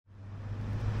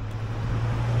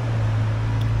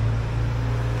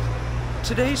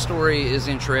Today's story is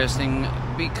interesting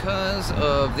because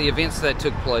of the events that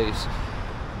took place.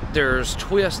 There's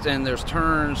twists and there's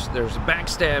turns, there's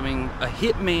backstabbing, a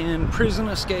hitman, prison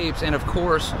escapes, and of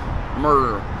course,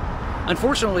 murder.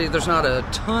 Unfortunately, there's not a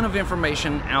ton of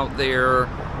information out there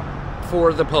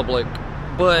for the public,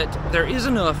 but there is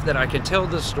enough that I can tell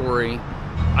this story.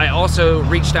 I also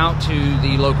reached out to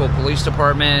the local police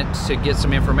department to get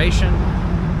some information,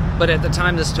 but at the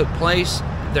time this took place,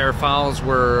 their files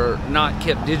were not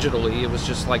kept digitally. It was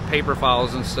just like paper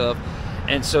files and stuff.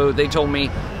 And so they told me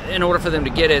in order for them to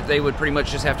get it, they would pretty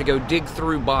much just have to go dig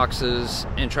through boxes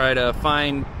and try to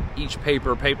find each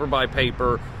paper by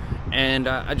paper. And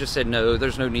I just said, no,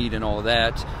 there's no need in all of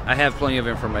that. I have plenty of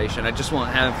information. I just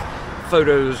won't have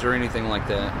photos or anything like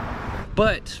that.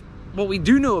 But what we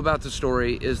do know about the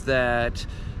story is that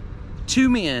two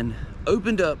men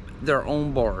opened up their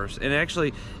own bars. And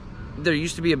actually, there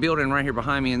used to be a building right here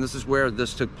behind me, and this is where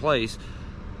this took place.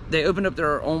 They opened up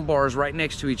their own bars right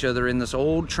next to each other in this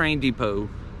old train depot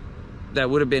that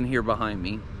would have been here behind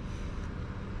me.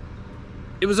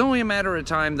 It was only a matter of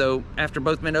time, though, after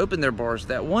both men opened their bars,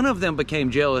 that one of them became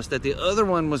jealous that the other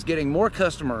one was getting more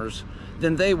customers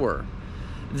than they were.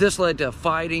 This led to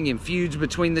fighting and feuds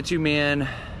between the two men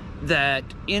that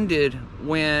ended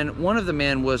when one of the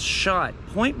men was shot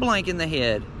point blank in the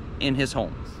head in his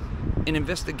home. An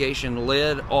investigation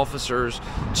led officers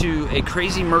to a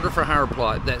crazy murder-for-hire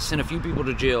plot that sent a few people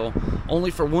to jail,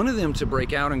 only for one of them to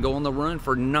break out and go on the run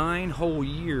for 9 whole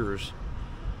years.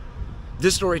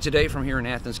 This story today from here in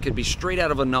Athens could be straight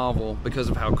out of a novel because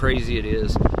of how crazy it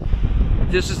is.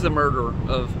 This is the murder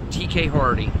of T.K.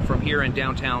 Harty from here in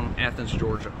downtown Athens,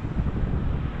 Georgia.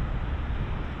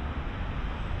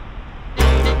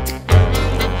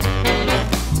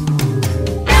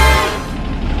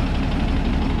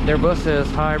 Their bus says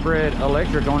hybrid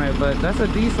electric on it, but that's a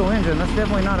diesel engine. That's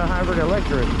definitely not a hybrid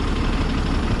electric.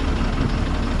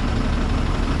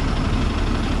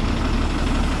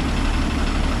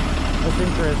 That's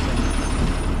interesting.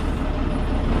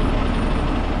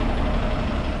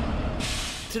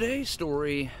 Today's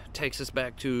story takes us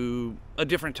back to a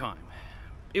different time.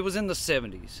 It was in the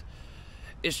 70s.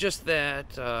 It's just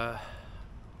that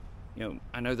you know,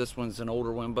 I know this one's an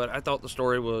older one, but I thought the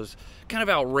story was kind of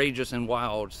outrageous and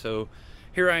wild. So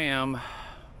here I am,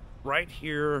 right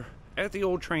here at the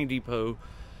old train depot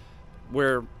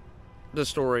where the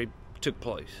story took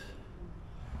place.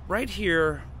 Right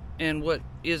here in what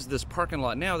is this parking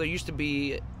lot now, there used to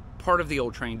be part of the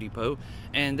old train depot,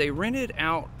 and they rented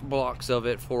out blocks of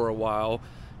it for a while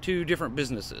to different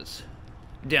businesses.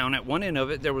 Down at one end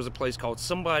of it, there was a place called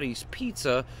Somebody's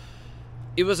Pizza.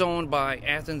 It was owned by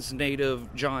Athens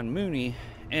native John Mooney,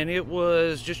 and it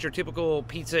was just your typical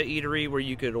pizza eatery where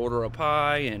you could order a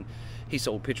pie, and he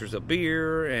sold pitchers of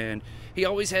beer, and he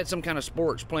always had some kind of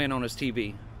sports playing on his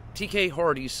TV. T.K.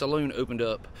 Harty's saloon opened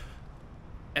up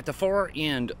at the far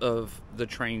end of the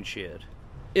train shed.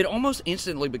 It almost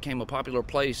instantly became a popular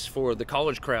place for the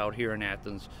college crowd here in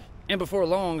Athens, and before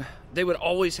long, they would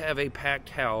always have a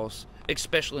packed house,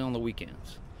 especially on the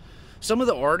weekends. Some of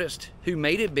the artists who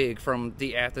made it big from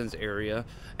the Athens area,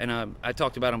 and I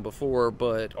talked about them before,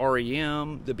 but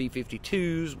REM, the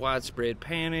B-52s, Widespread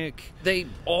Panic, they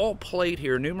all played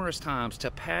here numerous times to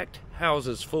packed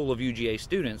houses full of UGA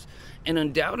students. And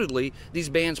undoubtedly, these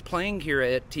bands playing here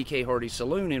at T.K. Harty's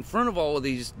Saloon in front of all of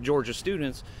these Georgia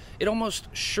students, it almost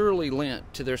surely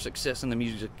lent to their success in the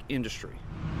music industry.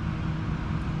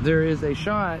 There is a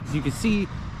shot, you can see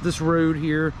this road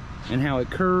here and how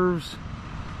it curves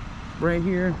right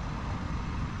here,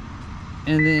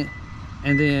 and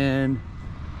then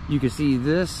you can see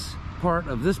this part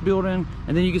of this building,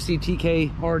 and then you can see T.K.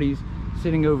 Harty's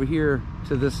sitting over here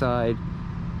to this side.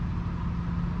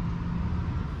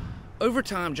 Over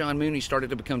time, John Mooney started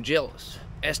to become jealous.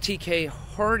 As T.K.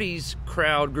 Harty's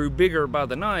crowd grew bigger by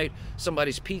the night,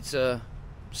 Somebody's Pizza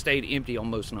stayed empty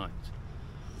on most nights.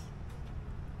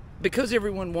 Because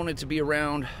everyone wanted to be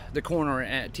around the corner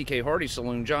at T.K. Harty's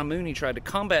Saloon, John Mooney tried to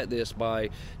combat this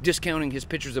by discounting his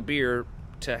pitchers of beer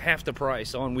to half the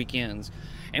price on weekends.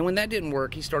 And when that didn't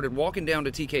work, he started walking down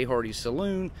to T.K. Harty's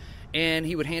Saloon, and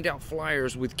he would hand out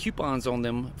flyers with coupons on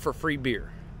them for free beer.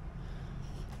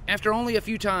 After only a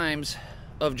few times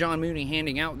of John Mooney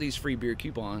handing out these free beer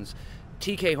coupons,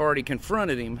 T.K. Harty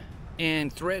confronted him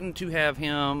and threatened to have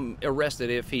him arrested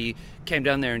if he came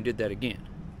down there and did that again.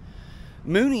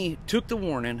 Mooney took the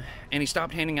warning, and he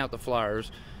stopped handing out the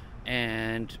flyers,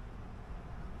 and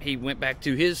he went back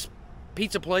to his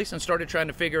pizza place and started trying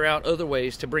to figure out other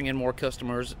ways to bring in more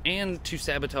customers and to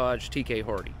sabotage T.K.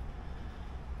 Harty.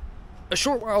 A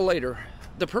short while later,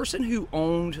 the person who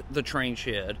owned the train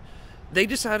shed They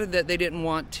decided that they didn't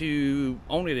want to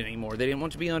own it anymore. They didn't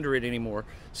want to be under it anymore.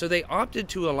 So they opted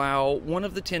to allow one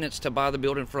of the tenants to buy the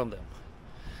building from them.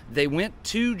 They went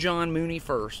to John Mooney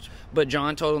first, but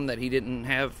John told them that he didn't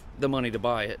have the money to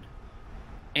buy it.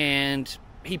 And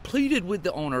he pleaded with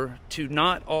the owner to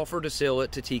not offer to sell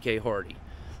it to T.K. Harty.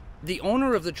 The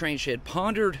owner of the train shed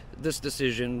pondered this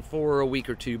decision for a week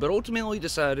or two, but ultimately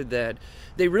decided that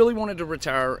they really wanted to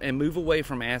retire and move away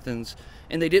from Athens,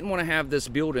 and they didn't want to have this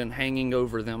building hanging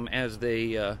over them as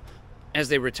they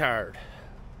retired.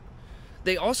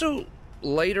 They also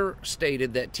later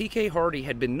stated that T.K. Harty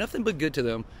had been nothing but good to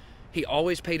them. He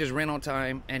always paid his rent on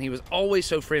time, and he was always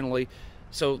so friendly,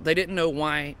 so they didn't know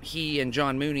why he and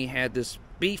John Mooney had this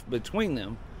beef between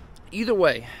them. Either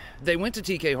way, they went to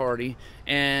T.K. Harty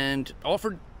and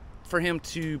offered for him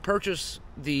to purchase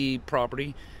the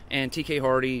property, and T.K.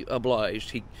 Harty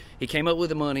obliged. He came up with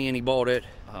the money and he bought it.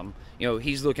 You know,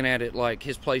 he's looking at it like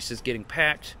his place is getting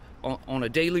packed on a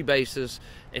daily basis,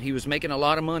 and he was making a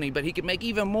lot of money, but he could make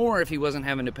even more if he wasn't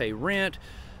having to pay rent.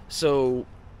 So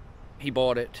he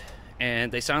bought it,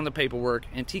 and they signed the paperwork,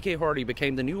 and T.K. Harty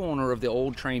became the new owner of the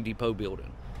old train depot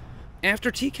building.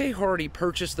 After T.K. Harty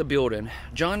purchased the building,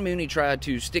 John Mooney tried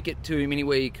to stick it to him any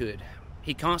way he could.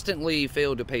 He constantly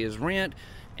failed to pay his rent,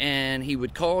 and he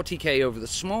would call T.K. over the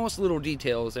smallest little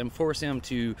details and force him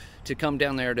to come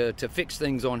down there to fix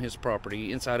things on his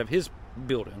property inside of his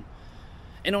building.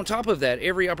 And on top of that,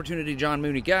 every opportunity John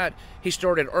Mooney got, he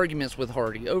started arguments with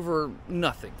Harty over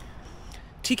nothing.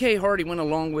 T.K. Harty went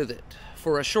along with it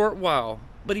for a short while,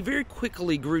 but he very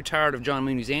quickly grew tired of John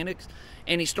Mooney's antics,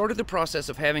 and he started the process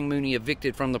of having Mooney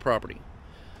evicted from the property.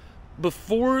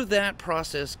 Before that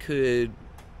process could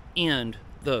end,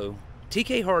 though,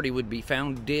 T.K. Harty would be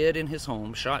found dead in his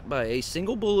home, shot by a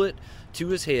single bullet to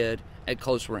his head at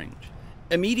close range.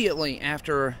 Immediately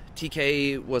after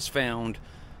T.K. was found,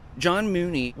 John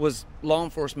Mooney was law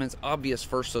enforcement's obvious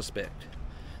first suspect.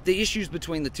 The issues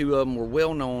between the two of them were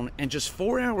well known, and just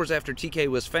 4 hours after T.K.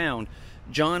 was found,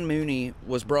 John Mooney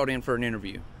was brought in for an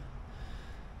interview.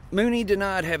 Mooney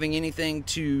denied having anything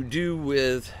to do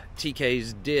with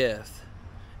T.K.'s death,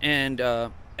 and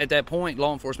at that point,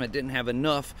 law enforcement didn't have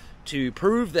enough to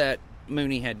prove that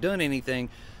Mooney had done anything,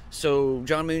 so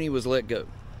John Mooney was let go.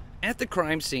 At the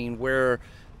crime scene where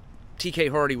T.K.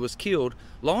 Harty was killed,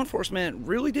 law enforcement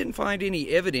really didn't find any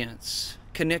evidence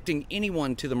connecting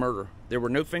anyone to the murder. There were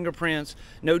no fingerprints,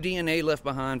 no DNA left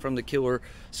behind from the killer,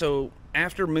 so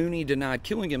after Mooney denied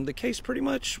killing him, the case pretty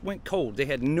much went cold. They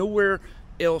had nowhere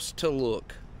else to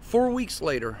look. 4 weeks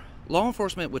later, law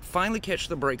enforcement would finally catch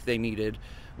the break they needed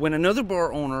when another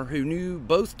bar owner who knew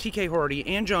both T.K. Harty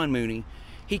and John Mooney,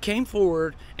 he came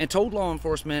forward and told law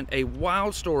enforcement a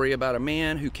wild story about a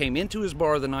man who came into his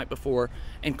bar the night before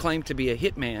and claimed to be a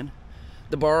hitman.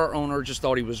 The bar owner just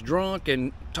thought he was drunk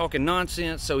and talking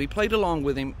nonsense, so he played along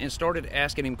with him and started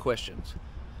asking him questions.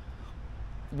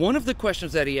 One of the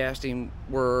questions that he asked him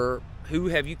were, "Who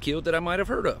have you killed that I might have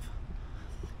heard of?"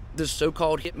 This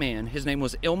so-called hitman, his name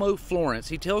was Elmo Florence,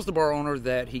 he tells the bar owner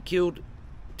that he killed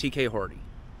T.K. Harty.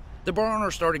 The bar owner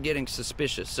started getting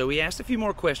suspicious, so he asked a few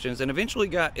more questions and eventually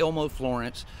got Elmo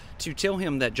Florence to tell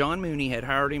him that John Mooney had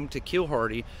hired him to kill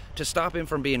Harty to stop him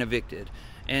from being evicted,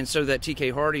 and so that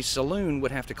T.K. Harty's saloon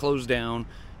would have to close down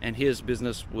and his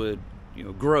business would,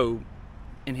 grow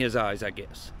in his eyes, I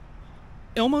guess.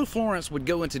 Elmo Florence would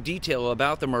go into detail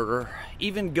about the murder,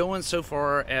 even going so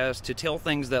far as to tell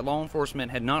things that law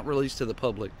enforcement had not released to the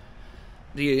public.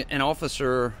 An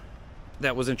officer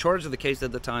that was in charge of the case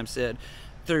at the time said,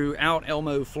 throughout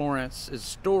Elmo Florence's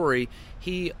story,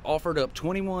 he offered up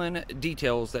 21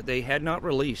 details that they had not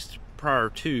released prior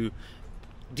to,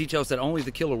 details that only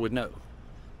the killer would know.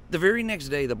 The very next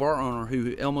day, the bar owner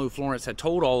who Elmo Florence had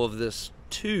told all of this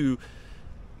to,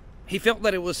 he felt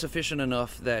that it was sufficient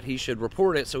enough that he should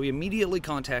report it, so he immediately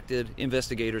contacted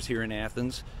investigators here in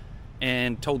Athens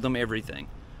and told them everything.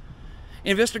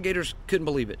 Investigators couldn't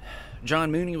believe it.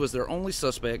 John Mooney was their only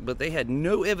suspect, but they had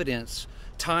no evidence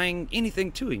tying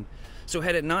anything to him. So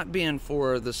had it not been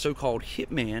for the so-called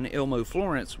hitman, Elmo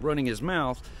Florence, running his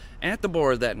mouth at the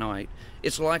bar that night,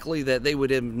 it's likely that they would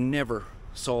have never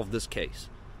solved this case.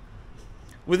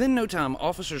 Within no time,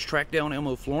 officers tracked down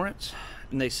Elmo Florence,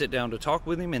 and they sit down to talk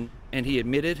with him, and he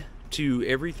admitted to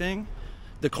everything.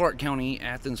 The Clark County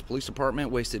Athens Police Department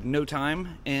wasted no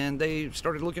time, and they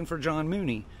started looking for John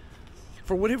Mooney.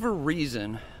 For whatever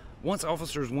reason, once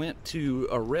officers went to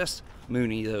arrest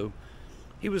Mooney, though,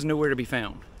 he was nowhere to be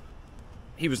found.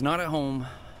 He was not at home,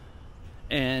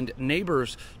 and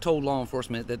neighbors told law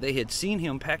enforcement that they had seen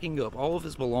him packing up all of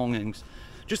his belongings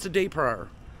just a day prior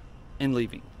and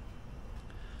leaving.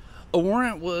 A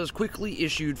warrant was quickly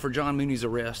issued for John Mooney's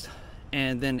arrest,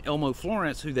 and then Elmo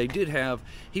Florence, who they did have,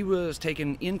 he was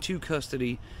taken into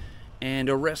custody and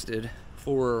arrested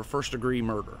for first-degree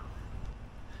murder.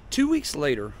 2 weeks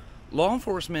later, law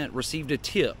enforcement received a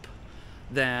tip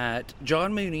that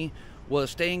John Mooney was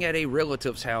staying at a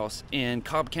relative's house in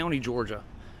Cobb County, Georgia.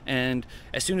 And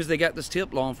as soon as they got this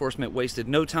tip, law enforcement wasted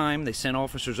no time. They sent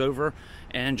officers over,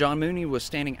 and John Mooney was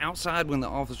standing outside when the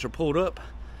officer pulled up.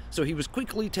 So he was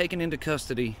quickly taken into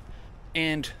custody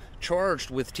and charged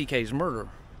with TK's murder.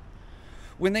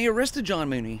 When they arrested John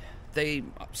Mooney, they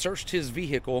searched his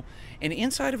vehicle, and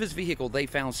inside of his vehicle they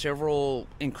found several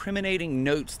incriminating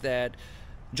notes that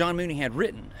John Mooney had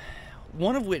written.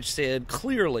 One of which said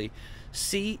clearly,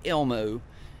 "See Elmo.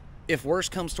 If worse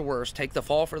comes to worse, take the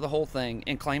fall for the whole thing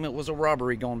and claim it was a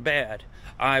robbery gone bad.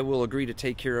 I will agree to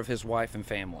take care of his wife and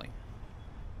family."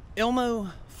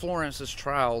 Elmo Florence's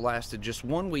trial lasted just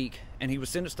 1 week, and he was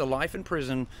sentenced to life in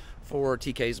prison for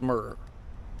TK's murder.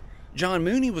 John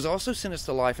Mooney was also sentenced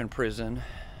to life in prison,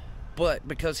 but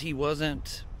because he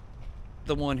wasn't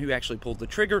the one who actually pulled the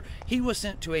trigger, he was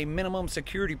sent to a minimum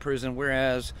security prison,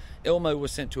 whereas Elmo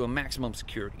was sent to a maximum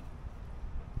security.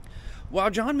 While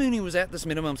John Mooney was at this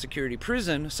minimum security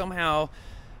prison, somehow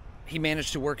he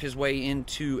managed to work his way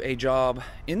into a job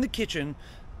in the kitchen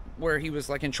where he was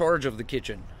like in charge of the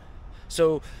kitchen.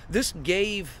 So this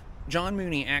gave John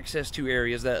Mooney access to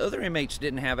areas that other inmates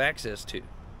didn't have access to.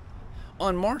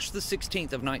 On March the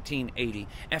 16th of 1980,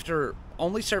 after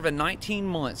only serving 19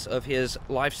 months of his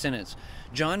life sentence,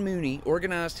 John Mooney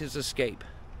organized his escape.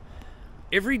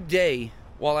 Every day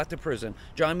while at the prison,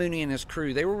 John Mooney and his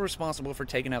crew, they were responsible for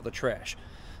taking out the trash.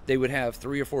 They would have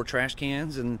 3 or 4 trash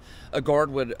cans, and a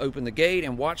guard would open the gate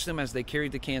and watch them as they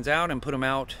carried the cans out and put them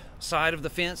outside of the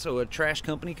fence so a trash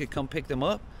company could come pick them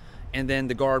up. And then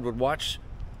the guard would watch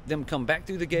them come back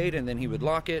through the gate, and then he would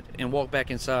lock it and walk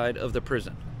back inside of the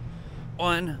prison.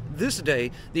 On this day,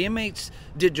 the inmates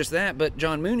did just that, but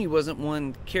John Mooney wasn't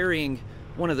one carrying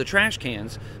one of the trash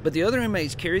cans, but the other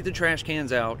inmates carried the trash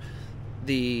cans out.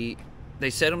 They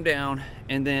set them down,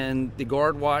 and then the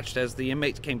guard watched as the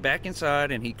inmates came back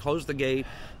inside, and he closed the gate.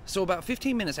 So about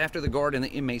 15 minutes after the guard and the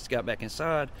inmates got back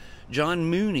inside, John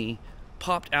Mooney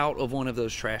popped out of one of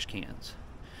those trash cans.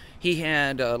 He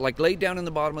had laid down in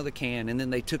the bottom of the can, and then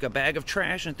they took a bag of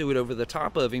trash and threw it over the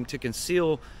top of him to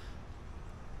conceal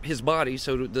his body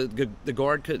so the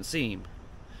guard couldn't see him.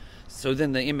 So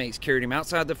then the inmates carried him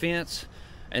outside the fence,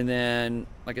 and then,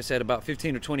 like I said, about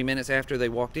 15 or 20 minutes after they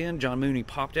walked in, John Mooney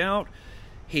popped out.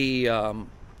 He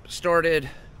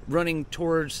started running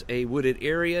towards a wooded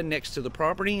area next to the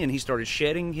property, and he started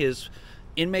shedding his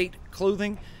inmate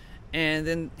clothing. And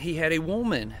then he had a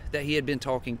woman that he had been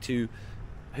talking to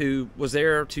who was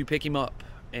there to pick him up,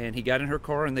 and he got in her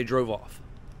car and they drove off.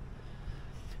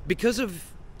 Because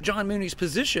of John Mooney's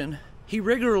position, he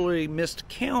regularly missed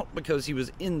count because he was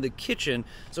in the kitchen,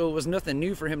 so it was nothing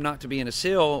new for him not to be in a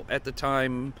cell at the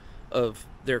time of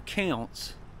their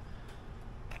counts.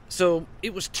 So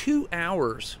it was 2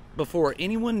 hours before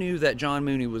anyone knew that John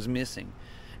Mooney was missing,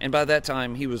 and by that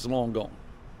time he was long gone.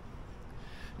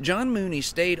 John Mooney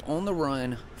stayed on the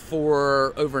run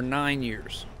for over 9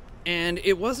 years, and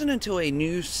it wasn't until a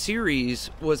new series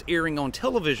was airing on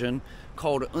television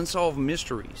called Unsolved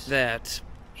Mysteries that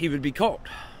he would be caught.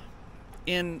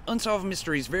 In Unsolved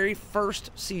Mysteries' very first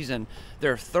season,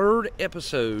 their 3rd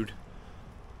episode,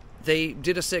 they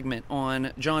did a segment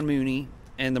on John Mooney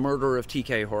and the murder of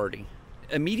TK Harty.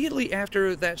 Immediately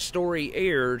after that story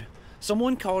aired,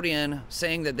 someone called in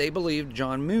saying that they believed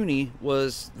John Mooney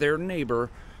was their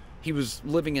neighbor. He was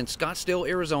living in Scottsdale,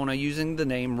 Arizona, using the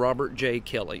name Robert J.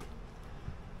 Kelly.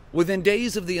 Within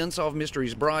days of the Unsolved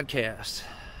Mysteries broadcast,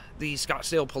 the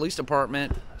Scottsdale Police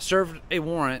Department served a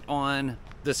warrant on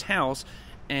this house,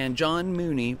 and John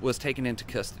Mooney was taken into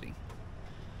custody.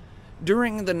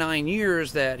 During the 9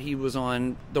 years that he was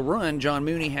on the run, John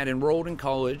Mooney had enrolled in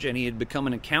college, and he had become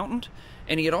an accountant,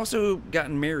 and he had also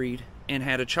gotten married and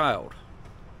had a child.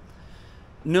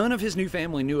 None of his new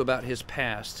family knew about his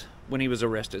past when he was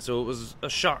arrested, so it was a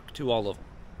shock to all of them.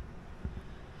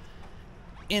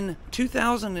 In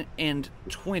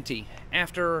 2020,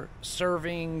 after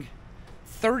serving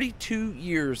 32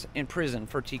 years in prison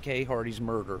for TK Harty's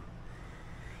murder,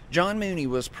 John Mooney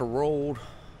was paroled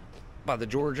by the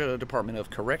Georgia Department of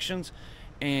Corrections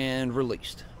and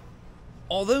released.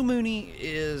 Although Mooney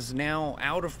is now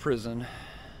out of prison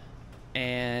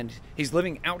and he's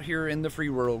living out here in the free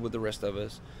world with the rest of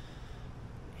us,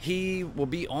 he will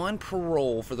be on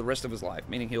parole for the rest of his life,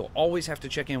 meaning he'll always have to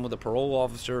check in with a parole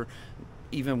officer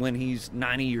even when he's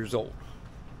 90 years old.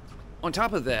 On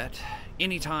top of that,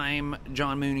 anytime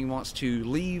John Mooney wants to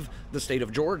leave the state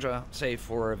of Georgia, say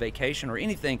for a vacation or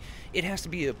anything, it has to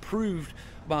be approved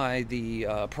by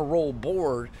the parole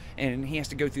board, and he has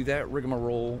to go through that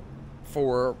rigmarole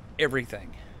for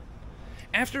everything.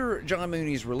 After John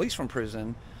Mooney's release from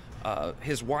prison,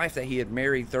 his wife that he had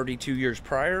married 32 years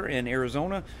prior in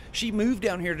Arizona, she moved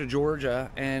down here to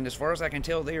Georgia, and as far as I can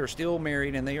tell, they are still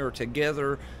married and they are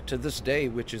together to this day,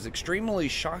 which is extremely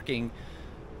shocking.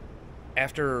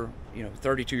 After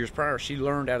 32 years prior, she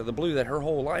learned out of the blue that her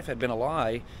whole life had been a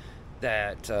lie,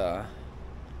 that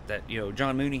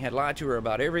John Mooney had lied to her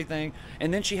about everything,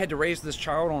 and then she had to raise this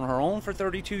child on her own for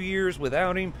 32 years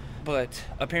without him. But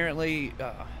apparently,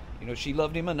 she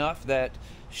loved him enough that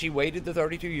she waited the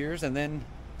 32 years and then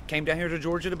came down here to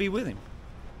Georgia to be with him.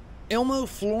 Elmo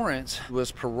Florence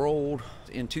was paroled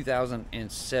in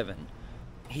 2007.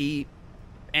 He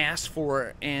asked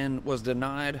for and was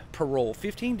denied parole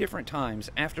 15 different times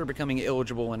after becoming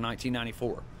eligible in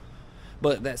 1994.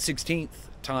 But that 16th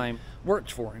time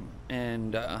worked for him,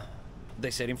 and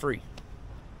they set him free,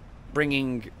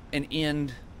 bringing an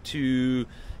end to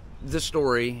the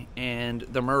story and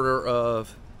the murder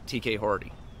of T.K.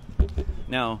 Harty.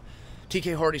 Now,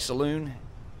 T.K. Harty Saloon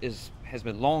has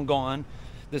been long gone.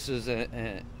 This is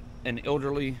an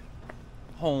elderly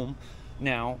home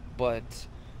now, but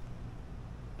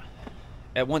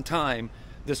at one time,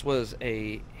 this was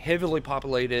a heavily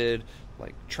populated,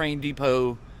 train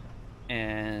depot,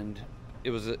 and it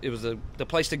was the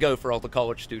place to go for all the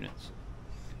college students.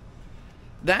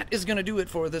 That is going to do it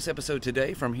for this episode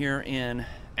today from here in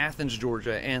Athens,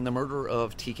 Georgia, and the murder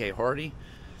of T.K. Harty.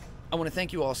 I want to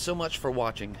thank you all so much for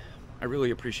watching. I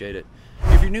really appreciate it.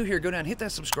 If you're new here, go down, hit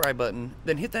that subscribe button,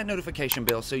 then hit that notification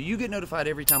bell so you get notified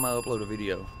every time I upload a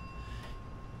video.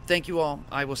 Thank you all.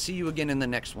 I will see you again in the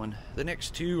next one. The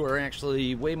next two are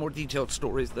actually way more detailed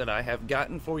stories that I have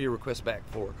gotten for your requests back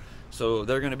for, so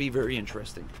they're going to be very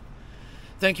interesting.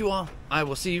 Thank you all. I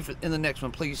will see you in the next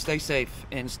one. Please stay safe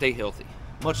and stay healthy.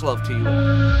 Much love to you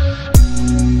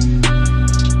all.